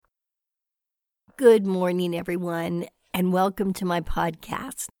Good morning, everyone, and welcome to my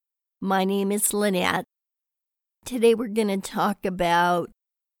podcast. My name is Lynette. Today we're going to talk about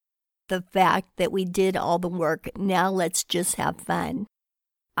the fact that we did all the work. Now let's just have fun.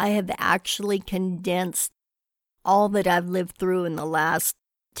 I have actually condensed all that I've lived through in the last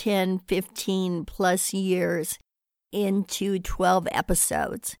 10, 15 plus years into 12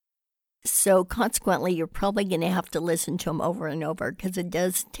 episodes. So consequently, you're probably going to have to listen to them over and over because it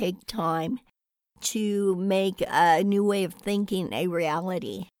does take time to make a new way of thinking a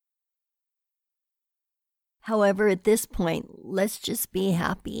reality. However, at this point, let's just be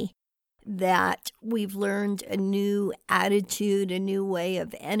happy that we've learned a new attitude, a new way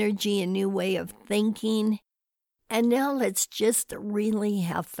of energy, a new way of thinking. And now let's just really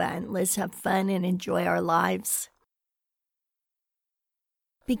have fun. Let's have fun and enjoy our lives.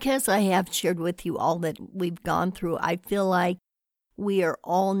 Because I have shared with you all that we've gone through, I feel like we are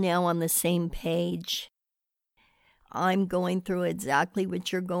all now on the same page. I'm going through exactly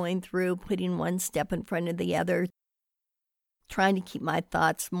what you're going through, putting one step in front of the other, trying to keep my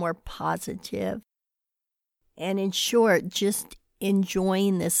thoughts more positive. And in short, just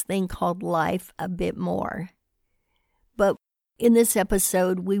enjoying this thing called life a bit more. But in this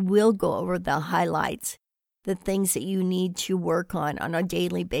episode, we will go over the highlights, the things that you need to work on a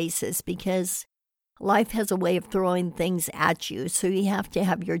daily basis, because life has a way of throwing things at you, so you have to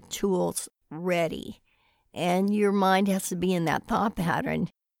have your tools ready. And your mind has to be in that thought pattern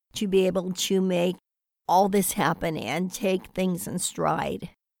to be able to make all this happen and take things in stride.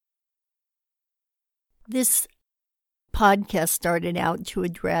 This podcast started out to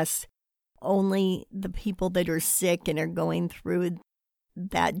address only the people that are sick and are going through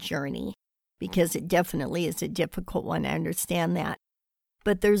that journey, because it definitely is a difficult one. I understand that.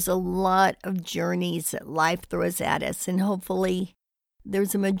 But there's a lot of journeys that life throws at us, and hopefully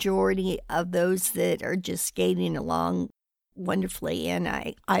there's a majority of those that are just skating along wonderfully, and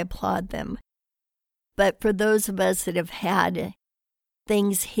I applaud them. But for those of us that have had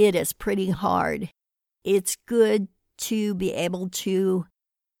things hit us pretty hard, it's good to be able to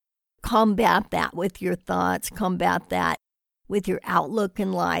combat that with your thoughts, combat that with your outlook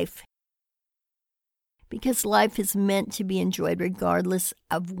in life. Because life is meant to be enjoyed regardless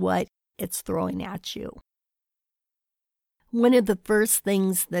of what it's throwing at you. One of the first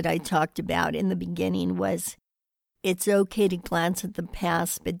things that I talked about in the beginning was it's okay to glance at the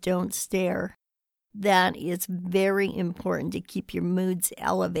past, but don't stare. That is very important to keep your moods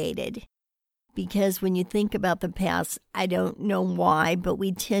elevated. Because when you think about the past, I don't know why, but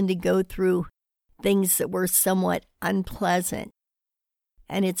we tend to go through things that were somewhat unpleasant.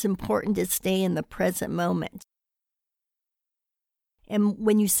 And it's important to stay in the present moment. And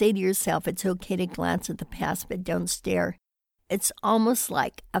when you say to yourself, it's okay to glance at the past, but don't stare, it's almost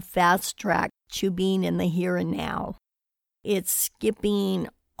like a fast track to being in the here and now. It's skipping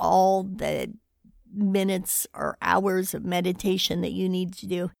all the minutes or hours of meditation that you need to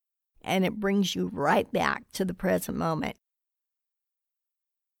do, and it brings you right back to the present moment.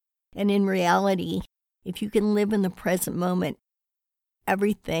 And in reality, if you can live in the present moment,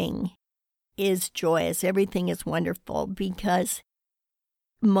 everything is joyous. Everything is wonderful, because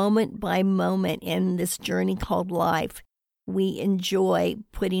moment by moment in this journey called life, we enjoy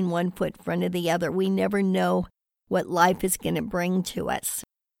putting one foot in front of the other. We never know what life is going to bring to us.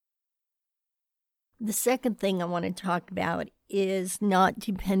 The second thing I want to talk about is not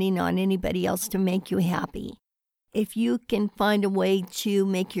depending on anybody else to make you happy. If you can find a way to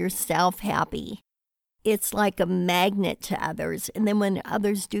make yourself happy, it's like a magnet to others. And then when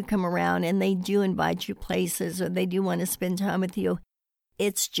others do come around and they do invite you places or they do want to spend time with you,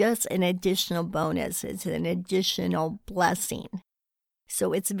 it's just an additional bonus. It's an additional blessing.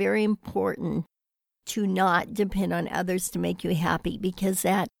 So it's very important to not depend on others to make you happy, because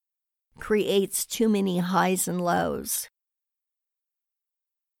that creates too many highs and lows.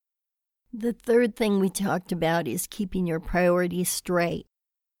 The third thing we talked about is keeping your priorities straight.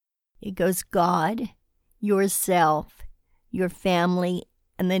 It goes God, yourself, your family,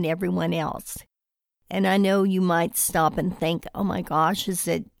 and then everyone else. And I know you might stop and think, oh my gosh, is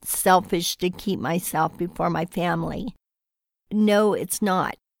it selfish to keep myself before my family? No, it's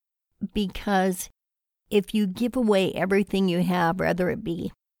not. Because if you give away everything you have, whether it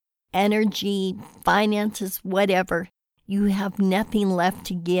be energy, finances, whatever, you have nothing left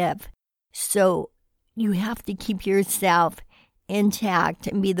to give. So you have to keep yourself intact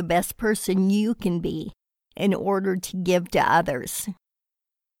and be the best person you can be in order to give to others.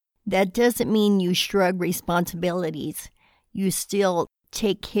 That doesn't mean you shrug responsibilities. You still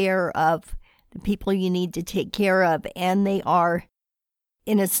take care of the people you need to take care of, and they are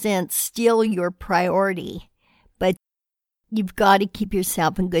in a sense, steal your priority. But you've got to keep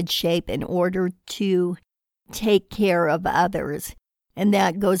yourself in good shape in order to take care of others. And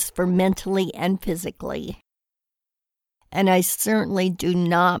that goes for mentally and physically. And I certainly do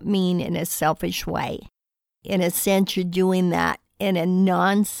not mean in a selfish way. In a sense, you're doing that in a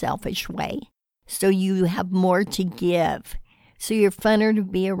non-selfish way. So you have more to give. So you're funner to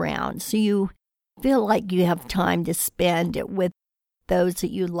be around. So you feel like you have time to spend with those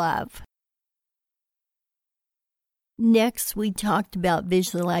that you love. Next, we talked about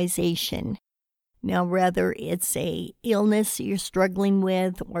visualization. Now, whether it's a illness that you're struggling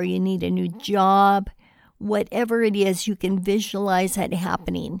with or you need a new job, whatever it is, you can visualize that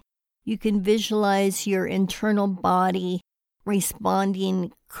happening. You can visualize your internal body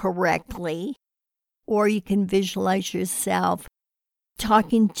responding correctly, or you can visualize yourself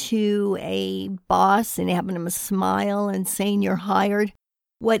talking to a boss and having them smile and saying you're hired.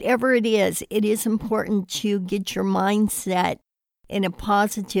 Whatever it is important to get your mindset in a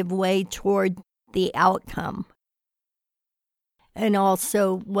positive way toward the outcome. And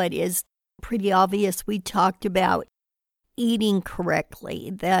also, what is pretty obvious, we talked about eating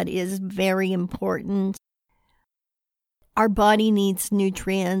correctly. That is very important. Our body needs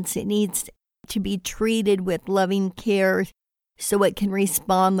nutrients. It needs to be treated with loving care so it can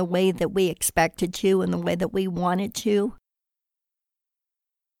respond the way that we expect it to and the way that we want it to.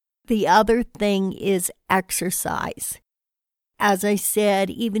 The other thing is exercise. As I said,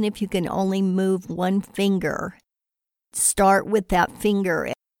 even if you can only move one finger, start with that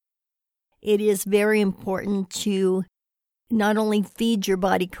finger. It is very important to not only feed your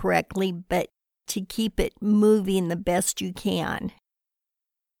body correctly, but to keep it moving the best you can.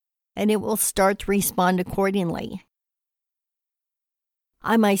 And it will start to respond accordingly.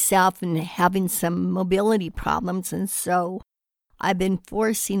 I myself am having some mobility problems, and so I've been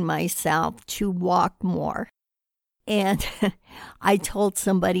forcing myself to walk more. And I told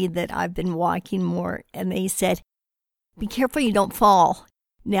somebody that I've been walking more, and they said, "Be careful you don't fall."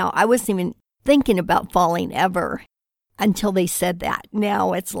 Now, I wasn't even thinking about falling ever until they said that.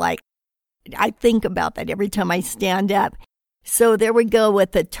 Now it's like, I think about that every time I stand up. So there we go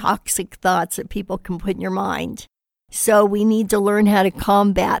with the toxic thoughts that people can put in your mind. So we need to learn how to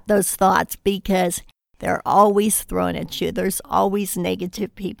combat those thoughts because they're always thrown at you. There's always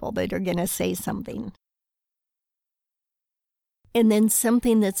negative people that are going to say something. And then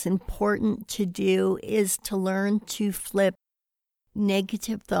something that's important to do is to learn to flip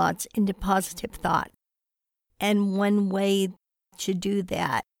negative thoughts into positive thoughts. And one way to do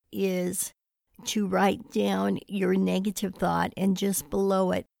that is to write down your negative thought and just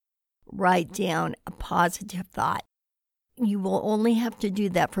below it, write down a positive thought. You will only have to do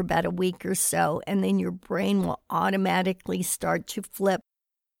that for about a week or so, and then your brain will automatically start to flip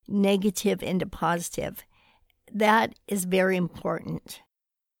negative into positive. That is very important.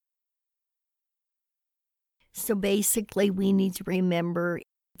 So basically, we need to remember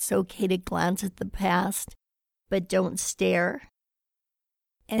it's okay to glance at the past, but don't stare,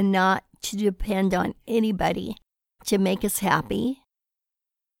 and not to depend on anybody to make us happy.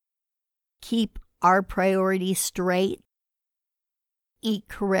 Keep our priorities straight. Eat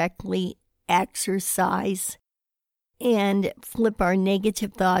correctly, exercise, and flip our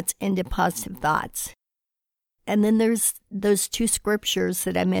negative thoughts into positive thoughts. And then there's those two scriptures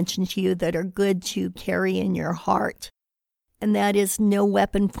that I mentioned to you that are good to carry in your heart. And that is, no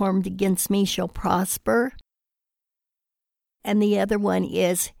weapon formed against me shall prosper. And the other one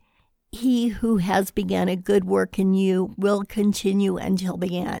is, he who has begun a good work in you will continue until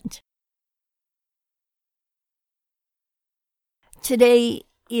the end. Today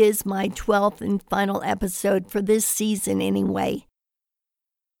is my 12th and final episode for this season anyway.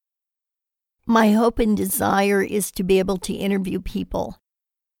 My hope and desire is to be able to interview people,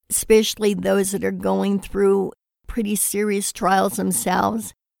 especially those that are going through pretty serious trials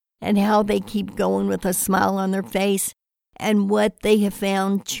themselves, and how they keep going with a smile on their face and what they have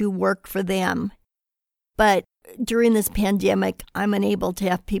found to work for them. But during this pandemic, I'm unable to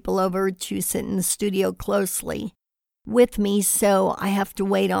have people over to sit in the studio closely with me, so I have to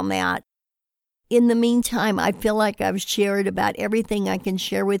wait on that. In the meantime, I feel like I've shared about everything I can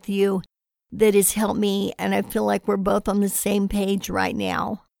share with you that has helped me, and I feel like we're both on the same page right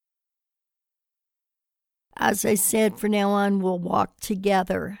now. As I said, from now on, we'll walk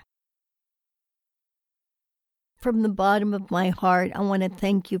together. From the bottom of my heart, I want to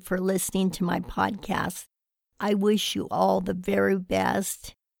thank you for listening to my podcast. I wish you all the very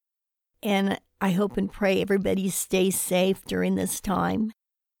best, and I hope and pray everybody stays safe during this time.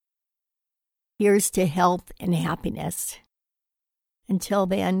 Here's to health and happiness. Until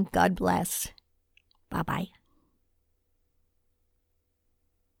then, God bless. Bye-bye.